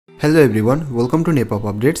Hello everyone, welcome to NepHop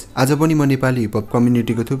updates. आज पनि म नेपाली हिपहप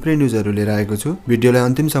कम्युनिटीको थुप्रै न्यूजहरु लिएर आएको छु। भिडियोलाई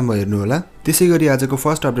अन्तिमसम्म हेर्नु होला। त्यसैगरी आजको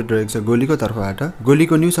फर्स्ट अपडेट रहेको छ गोलीको तर्फबाट।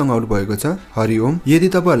 गोलीको न्यू सङ आउट भएको छ, हरि ओम। यदि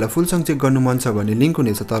तपाईहरुलाई फुल सङ चेक गर्नु मन छ भने लिंक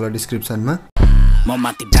हुनेछ तल डिस्क्रिप्सनमा। म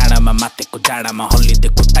माथि डाँडामा मातेको डाँडामा हल्लिँदै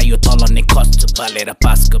खुट्टायो तल नै खस्छु बालेर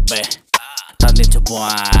पासको बे तन्दिन्छु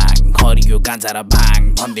बुवाङ हरियो गाँजा र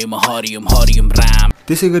भाङ भन्दै म हरिओम हरिओम राम।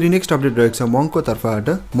 त्यसैगरी नेक्स्ट अपडेट रहेको छ मङको तर्फबाट।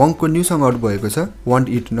 मङको न्यू सङ आउट भएको छ, वान्ट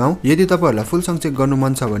इट नाउ। यदि तपाईहरुलाई फुल सङ चेक गर्नु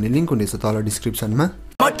मन छ भने लिंक हुनेछ तल डिस्क्रिप्सनमा।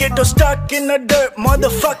 Get stuck in the dirt,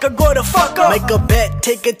 motherfucker, go the fuck up. Make a bet,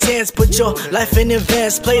 take a chance, put your life in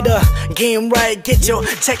advance. Play the game right, get your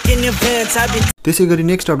check in advance. I've been. त्यसैगरी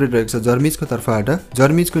next update रहेको छ जर्मिजको तर्फबाट।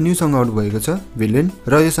 जर्मिजको new song out भएको छ, विलियन।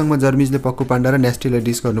 र यो सङमा जर्मिजले Pakku panda र नेस्टीलाई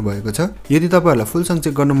dish गर्नु भएको छ। यदि तपाईहरुलाई फुल सङ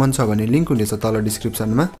चेक गर्नु मन छ भने लिंक हुनेछ तल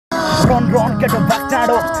डिस्क्रिप्सनमा। Run, get a back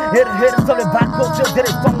टाढो हेर चले भागको छ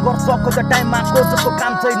धेरै फन गर्छको त टाइममा कोजको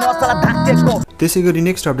काम छैन सला धाकेको। त्यसैगरी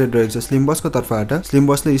नेक्स्ट अपडेट रहेको छ स्लिम बसको तर्फबाट। स्लिम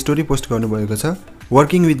बसले स्टोरी पोस्ट गर्नु भएको छ,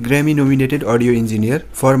 working with Grammy nominated audio engineer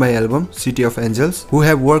for my album city of angels who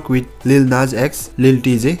have work with लिल नाज एक्स, लिल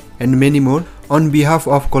TJ and many more on behalf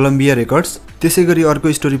of Columbia Records। त्यसैगरी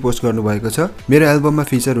अर्को स्टोरी पोस्ट गर्नु भएको छ, मेरो एल्बममा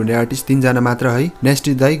फिचर हुने आर्टिस्ट 3 जना मात्र है,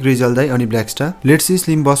 नेस्टी दाई, ग्रिजल दाई अनि black star. Let's see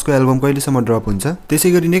slim बसको एल्बम कहिलेसम्म ड्रप हुन्छ।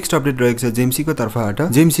 त्यसैगरी नेक्स्ट अपडेट रहेको छ जेम्सीको तर्फबाट।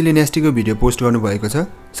 जेम्सीले नेस्टीको भिडियो पोस्ट गर्नु भएको छ।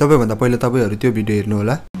 सबैभन्दा पहिला तपाईहरु त्यो भिडियो हेर्नु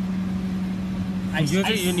होला। यो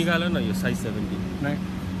चाहिँ यो निकाल्यो न, यो साइज 17 नाइ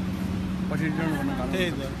पछि रिटर्न गर्न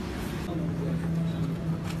थाल्यो।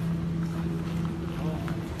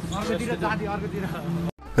 अर्कोतिर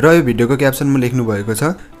र यो भिडियोको क्याप्सनमा लेख्नु भएको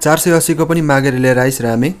छ 480 को पनि मागेर ल्याएर आइस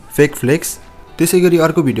रामे फेक फ्लेक्स। त्यसैगरी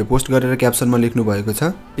अर्को भिडियो पोस्ट गरेर क्याप्सनमा लेख्नु भएको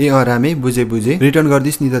छ ए रामे बुझे रिटर्न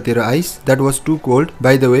गर्दिस् नि त तेरो ice, that was to cold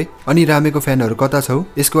by the way. अनि रामेको फ्यानहरु कता छौ,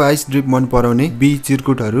 यसको आइस ड्रिप मन पराउने be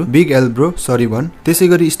चिरकुटहरु big L bro sorry भन।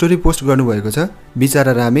 त्यसैगरी स्टोरी पोस्ट गर्नु भएको छ,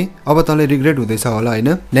 बिचारा रामे अब तँलाई रिग्रेट हुँदैछ होला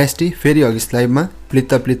हैन, नेस्टी फेरि अघि लाइभमा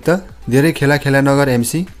प्लित्त धेरै खेला नगर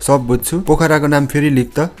एमसी सब बुझ्छु, पोखराको नाम फेरि लिख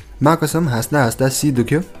त मा कसम हाँस्दा सी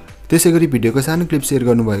दुख्यो। त्यसैगरी भिडियोको सानो क्लिप शेयर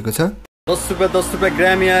गर्नु भएको छ। 10 रुपैयाँ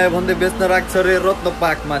ग्रामी आयो भन्दै बेच्न राख्छ रे रत्न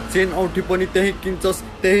पाकमा, चेन औठी पनि त्यही किन्छस्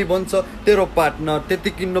त्यही भन्छ तेरो पार्टनर, त्यति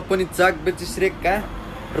किन्न पनि चाक बेचिस रे कहाँ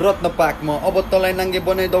रत्न पाकमा, अब तँलाई नाङ्गे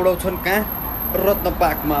बनाइ दौडाउँछन् कहाँ रत्न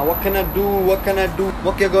पाकमा। what can I do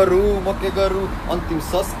म के गरौँ अन्तिम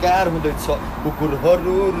संस्कार हुँदैछ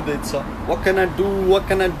कुकुरहरू रुँदैछ। what can I do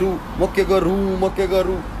म के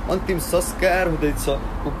गरौँ अन्तिम संस्कार हुँदैछ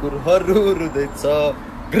कुकुरहरू रुँदैछ।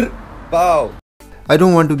 पाउ I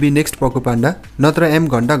don't want to be next Pakku panda, नत्र एम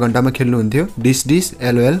घण्टामा खेल्नुहुन्थ्यो dish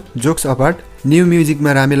LOL jokes apart. New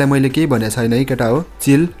म्युजिकमा रामेलाई मैले केही भने छैन है केटा हो,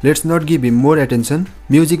 चिल let's not give him more attention,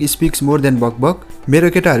 music speaks more than बक। मेरो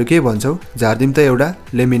केटाहरू के भन्छौ झार्दिम त एउटा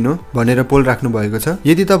लेमिनो भनेर पोल राख्नु भएको छ।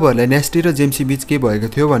 यदि तपाईहरुलाई नेस्टी र जेम्सी बीच के भएको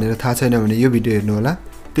थियो भनेर थाहा छैन भने यो भिडियो हेर्नु होला।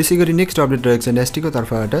 त्यसैगरी नेक्स्ट अपडेट रहेको छ नेस्टीको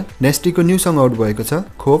तर्फबाट। नेस्टीको न्यू सङ आउट भएको छ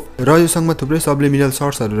खोप, र यो सङमा थुप्रै सब्लिमिनल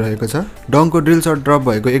शॉट्सहरु रहेको छ। डङको ड्रिल शट ड्रप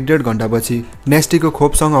भएको 1.5 घण्टापछि नेस्टीको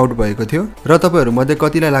खोप सङ आउट भएको थियो। र तपाईहरु मध्ये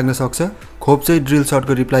कतिलाई लाग्न सक्छ खोप चाहिँ ड्रिल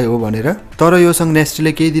शटको रिप्लाई हो भनेर, तर यो सङ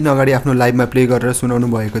नेस्टीले केही दिन अगाडि आफ्नो लाइभमा प्ले गरेर सुनाउनु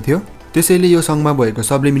भएको थियो। त्यसैले यो सङमा भएको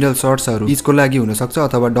सब्लिमिनल शॉट्सहरु इजको लागि हुन सक्छ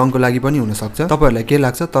अथवा डङको लागि पनि हुन सक्छ। तपाईहरुलाई के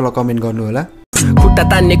लाग्छ तल कमेन्ट गर्नु होला। खुट्टा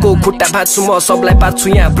तान्नेको खुट्टा भाँच्छु म सबलाई पार्छु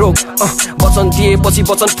यहाँ ब्रोक, वचन दिएपछि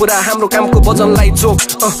वचन पुरा हाम्रो कामको वचनलाई जोक,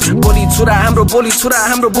 बोली छुरा हाम्रो बोली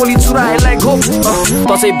छुरा यसलाई घोप।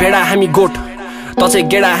 त चाहिँ भेडा हामी गोठ, त चाहिँ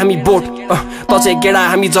गेडा हामी बोट, त चाहिँ गेडा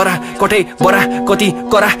हामी जरा कठै बरा कति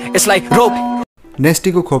करा यसलाई रोक।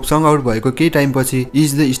 नेस्टीको खोप सङ आउट भएको केही टाइमपछि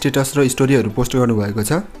इज द स्टेटस र स्टोरीहरु पोस्ट गर्नु भएको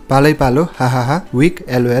छ। पालो हाहाहा week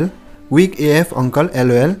LOL, week AF uncle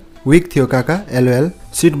LOL, week थियो काका LOL,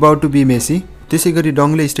 seat bought to be messy. त्यसैगरी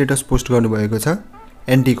डङले स्टेटस पोस्ट गर्नु भएको छ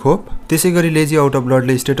एन्टी-खोप। त्यसैगरी lazy out of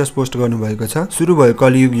ब्लडले status post गर्नु भएको छ, सुरु भयो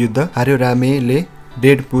कलियुग युद्ध हार्यो रामेले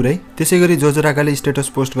डेड पुरै। त्यसैगरी जोजराकाले स्टेटस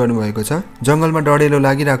पोस्ट गर्नु भएको छ, जंगलमा डडेलो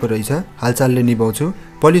लागिरहेको रहेछ हालचालले निभाउँछु,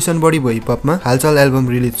 पल्युसन बढी भयो हिपहपमा हालचाल एल्बम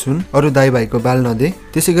रिलिज सुन, अरु दाइ भाइको बाल नदे।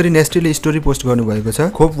 त्यसैगरी नेस्टीले स्टोरी पोस्ट गर्नु भएको छ,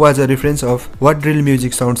 खोप was a reference of what drill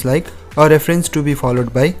music sounds like, a reference to be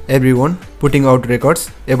followed by everyone putting out records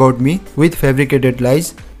about me with fabricated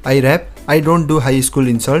lies, I rap, I don't do high school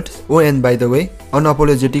insults. Oh and by the way,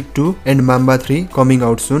 Unapologetic 2 and Mamba 3 coming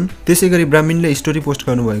out soon. त्यसैगरी ब्राह्मणले story post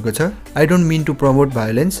गर्नु भएको छ, I don't mean to promote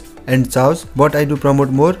violence and chaos, but I do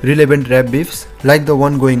promote more relevant rap beefs like the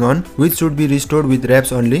one going on, which should be restored with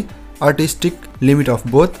raps only. Artistic limit of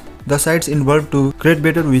both. The sides involved to create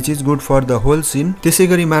better which is good for the whole scene.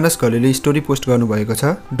 त्यसैगरी मानस घलेले story post गर्नु भएको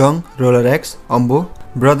छ, डङ roller x अम्बो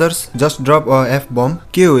brothers just drop a F bomb,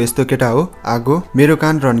 के हो यस्तो केटा हो आगो मेरो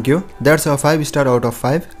कान रन्क्यो, that's a 5 star out of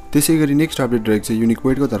 5। त्यसैगरी नेक्स्ट अपडेट रहेको छ युनिक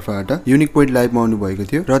पोइन्टको तर्फबाट। युनिक पोइन्ट लाइभमा आउनु भएको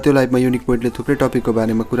थियो र त्यो लाइभमा युनिक पोइन्टले थुप्रै टपिकको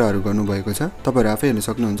बारेमा कुराहरू गर्नुभएको छ। तपाईहरु आफै हेर्न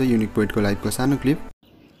सक्नुहुन्छ युनिक पोइन्टको लाइभको सानो क्लिप।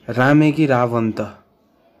 रामे कि रावण त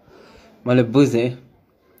मैले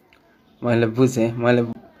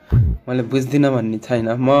बुझ्दिनँ भन्ने छैन।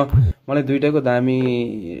 मलाई दुइटैको दामी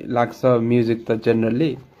लाग्छ म्युजिक त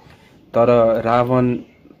जेनरली, तर रावण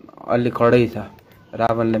अलि कडै छ,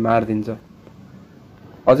 रावणले मारिदिन्छ।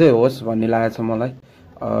 अझै होस् भन्ने लागेको छ मलाई,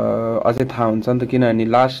 अझै थाहा हुन्छ नि त, किनभने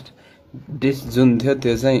लास्ट डिस जुन थियो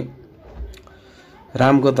त्यो चाहिँ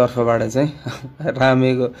रामको तर्फबाट चाहिँ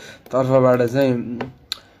रामेको तर्फबाट चाहिँ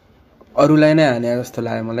अरूलाई नै हाने जस्तो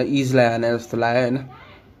लाग्यो मलाई, इजलाई हाने जस्तो लाग्यो होइन।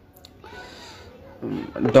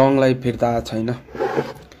 डङलाई फिर्ता छैन,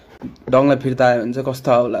 डङलाई फिर्ता आयो भने चाहिँ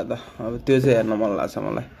कस्तो आउला त, अब त्यो चाहिँ हेर्न मन लाग्छ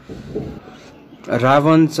मलाई।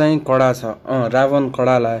 रावण चाहिँ कडा छ, रावण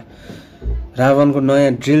कडा लाग्यो। रावणको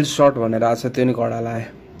नयाँ ड्रिल शट भनेर आएको छ, त्यो नि कडा लाग्यो।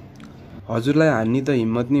 हजुरलाई हान्ने त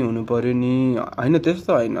हिम्मत नि हुनु पर्यो नि, होइन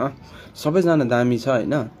त्यस्तो होइन, सबैजना दामी छ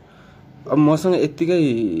होइन। अब मसँग यत्तिकै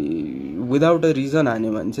विदाउट अ रिजन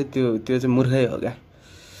हान्यो भने चाहिँ त्यो चाहिँ मूर्खै हो क्या।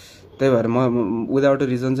 त्यही भएर म विदाउट अ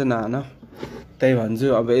रिजन चाहिँ नहान, त्यही भन्छु।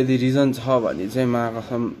 अब यदि रिजन छ भने चाहिँ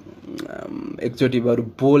कसम एकचोटि बरु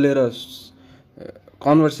बोलेर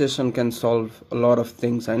conversation can solve a lot of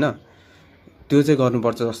things होइन, त्यो चाहिँ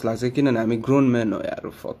गर्नुपर्छ जस्तो लाग्छ। किनभने हामी ग्रोन म्यान हो यार,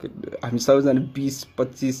 हामी सबैजना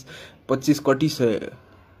 20-25 कटिसो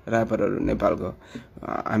ऱ्यापरहरू नेपालको।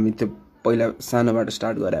 हामी त्यो पहिला सानोबाट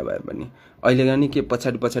स्टार्ट गरे भए पनि अहिले पनि के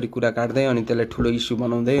पछाडि कुरा काट्दै अनि त्यसलाई ठुलो इस्यु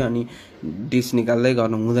बनाउँदै अनि डिस निकाल्दै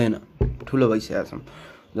गर्नु हुँदैन, ठुलो भइसकेको छौँ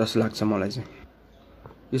जस्तो लाग्छ मलाई चाहिँ।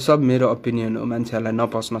 यो सब मेरो ओपिनियन हो, मान्छेहरूलाई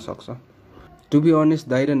नपस्न सक्छ। टु बी अनेस्ट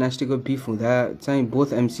दाइ र नेस्टीको बिफ हुँदा चाहिँ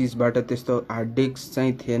बोथ एमसिसबाट त्यस्तो हार्ड डिस्क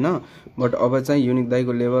चाहिँ थिएन, बट अब चाहिँ युनिक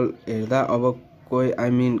दाइको लेभल हेर्दा अब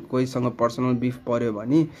कोहीसँग पर्सनल बिफ पर्यो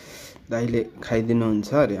भने दाइले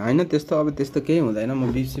खाइदिनुहुन्छ अरे होइन। त्यस्तो केही हुँदैन,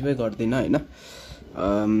 म बिफ सिफै गर्दिनँ होइन।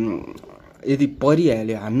 यदि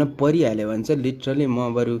हान्न परिहाल्यो भने चाहिँ लिटरली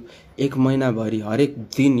म बरु 1 महिनाभरि हरेक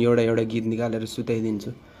दिन एउटा गीत निकालेर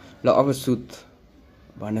सुताइदिन्छु, ल अब सुत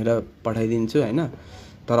भनेर पठाइदिन्छु होइन।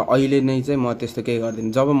 तर अहिले नै चाहिँ म त्यस्तो केही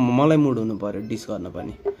गर्दिनँ। जब मलाई मुड हुनु पऱ्यो डिस गर्न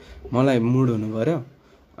पनि मलाई मुड हुनु पऱ्यो,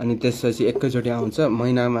 अनि त्यसपछि एकैचोटि आउँछ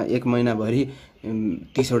महिनामा 1 महिनाभरि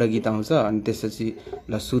 30 वटा गीत आउँछ, अनि त्यसपछि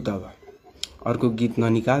ल सुत अब अर्को गीत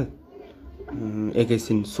ननिकाल,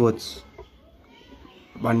 एकैछिन सोच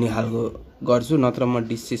भन्ने खालको गर्छु, नत्र म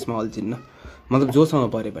डिससिसमा अल्झिन्न, मतलब जोसँग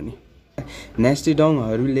परे पनि। नेस्टी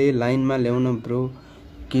डङहरूले लाइनमा ल्याउन ब्रो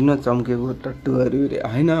किन चम्केको टट्टुहरू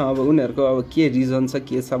होइन। अब उनीहरूको अब के रिजन छ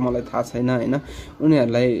के छ मलाई थाहा छैन होइन।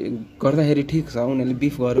 उनीहरूलाई गर्दाखेरि ठिक छ, उनीहरूले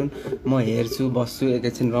बिफ गरून्, म हेर्छु बस्छु,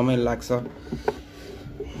 एकैछिन रमाइलो लाग्छ।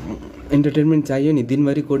 इन्टरटेनमेन्ट चाहियो नि,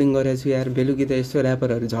 दिनभरि कोडिङ गरेको छु यार, बेलुकी त यस्तो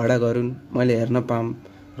ऱ्यापरहरू झगडा गरून्, मैले हेर्न पाऊँ,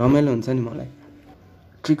 रमाइलो हुन्छ नि मलाई।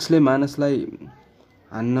 ट्रिक्सले मानसलाई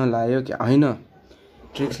हान्न लायो कि होइन,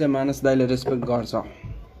 ट्रिक्सले मानस दाइले रेस्पेक्ट गर्छ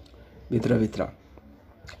भित्रभित्र,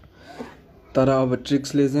 तर अब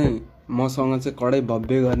ट्रिक्सले चाहिँ मसँग चाहिँ कडै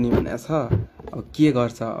भव्य गर्ने भनेको छ। अब के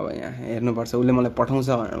गर्छ अब यहाँ हेर्नुपर्छ, उसले मलाई पठाउँछ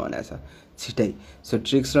भनेर भनेको छ छिटै। सो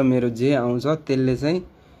ट्रिक्स र मेरो जे आउँछ त्यसले चाहिँ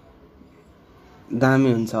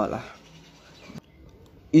दामी हुन्छ होला।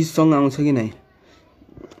 इजसँग आउँछ कि नै,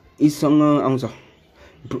 इजसँग आउँछ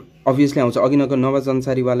अभियसली आउँछ। अघि नको नवा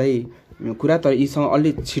संसारीवालै कुरा, तर इजसँग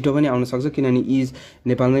अलि छिटो पनि आउन सक्छ, किनभने इज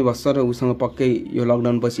नेपालमै बस्छ र उसँग पक्कै यो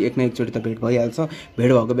लकडाउन पछि एक न एकचोटि त भेट भइहाल्छ।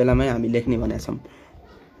 भेट भएको बेलामै हामी लेख्ने भनेका छौँ।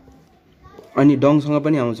 अनि डङसँग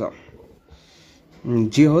पनि आउँछ,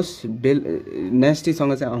 जे होस्।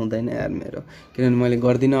 नेस्टीसँग चाहिँ आउँदैन यार मेरो, किनभने मैले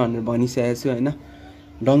गर्दिनँ भनेर भनिसकेको छु होइन।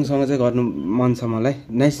 डङसँग चाहिँ गर्नु मन छ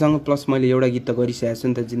मलाई, नेस्टीसँग प्लस मैले एउटा गीत त गरिसकेको छु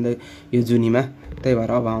नि त जिन्दगी यो जुनीमा, त्यही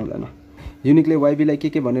भएर अब आउँदैन। युनिकले वाइबीलाई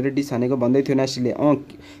के भनेर डिस हानेको भन्दै थियो नेस्टीले,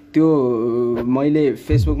 त्यो मैले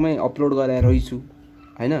फेसबुकमै अपलोड गराएर रहेछु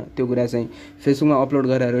होइन। त्यो कुरा चाहिँ फेसबुकमा अपलोड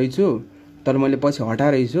गराएर रहेछु, तर मैले पछि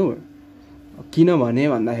हटाएछु। किन भने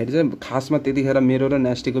भन्दाखेरि चाहिँ खासमा त्यतिखेर मेरो र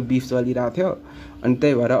नेस्टीको बिफ चलिरहेको थियो, अनि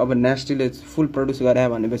त्यही भएर अब नेस्टीले फुल प्रड्युस गरायो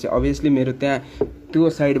भनेपछि अभियसली मेरो त्यहाँ त्यो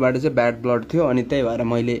साइडबाट चाहिँ ब्याड ब्लड थियो, अनि त्यही भएर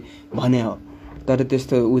मैले भने हो। तर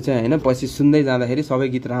त्यस्तो ऊ चाहिँ होइन, पछि सुन्दै जाँदाखेरि सबै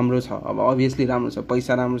गीत राम्रो छ, अब अभियसली राम्रो छ,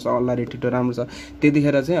 पैसा राम्रो छ, अल्ला रेटिटो राम्रो छ।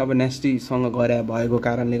 त्यतिखेर चाहिँ अब नेस्टीसँग गरे भएको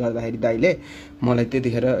कारणले गर्दाखेरि दाइले मलाई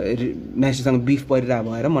त्यतिखेर नेस्टीसँग बिफ परिरहेको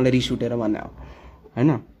भएर मलाई रिस उठेर भन्ने हो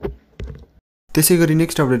होइन। त्यसैगरी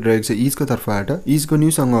नेक्स्ट अपडेट रहेको छ इजको तर्फबाट। इजको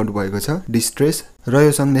न्यू सङ आउट भएको छ डिस्ट्रेस, र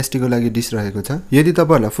यो सङ नेस्टीको लागि डिस रहेको छ। यदि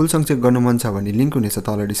तपाईँहरूलाई फुल सङ चेक गर्नु मन छ भने लिङ्क हुनेछ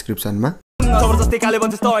तल डिस्क्रिप्सनमा। जबरजस्ती काले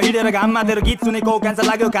बन्छ जस्तो हिडेर घाममा तेरो गीत सुनेको क्यान्सर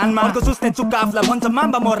लाग्यो कानमा अर्को सुस्ने चुक्का आफूलाई भन्छ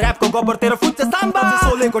माम्बा म ऱ्यापको गब्बर तेरो फुच्च साम्बा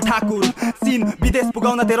सोलेको ठाकुर सिन विदेश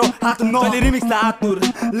पुगाउन तेरो हात नले रिमिक्स आतुर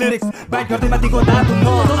लिरिक्स बाइट गर्दै माथिको दातु न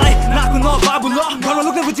तँलाई नाकु न बाबु ल घरमा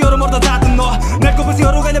लुक्ने बुझिहरू मर्दा जातु न नेटको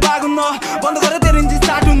बुझिहरू कहिले बागु न बन्द गरे तेरो इन्जिन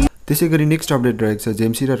स्टार्ट त्यसै गरी नेक्स्ट अपडेट रहेको छ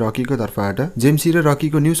जेम्सी र रकीको तर्फबाट जेम्सी र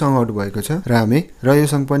रकीको न्यू सङ आउट भएको छ रामे र यो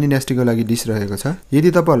सङ पनि नेस्टीको लागि डिस रहेको छ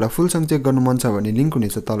यदि तपाईहरुलाई फुल सङ चेक गर्नु मन छ भने लिंक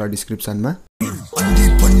हुनेछ तल डिस्क्रिप्सनमा अन्डी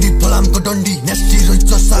पण्डी फलामको डन्डी नेस्टी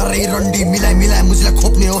रोइछ सारै रन्डी मिलाइ मिलाइ मुजला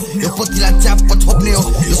खोप्ने हो यो पोतिला च्याप छोप्ने हो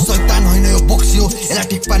यो शैतान होइन यो बक्सी हो एला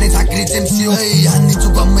ठिक पाने झाक्री जेम्सी हो ए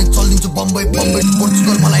हान्दिन्छु गम्मै चल्दिन्छु बम्बई बम्बई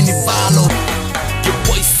पोर्चुगल मलाई नेपाल हो यो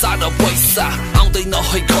पैसा र पैसा आउँदैन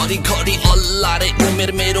है घरि घरि अल्लाह रे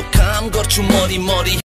उमेर मेरो काम गर्छु मरी मरी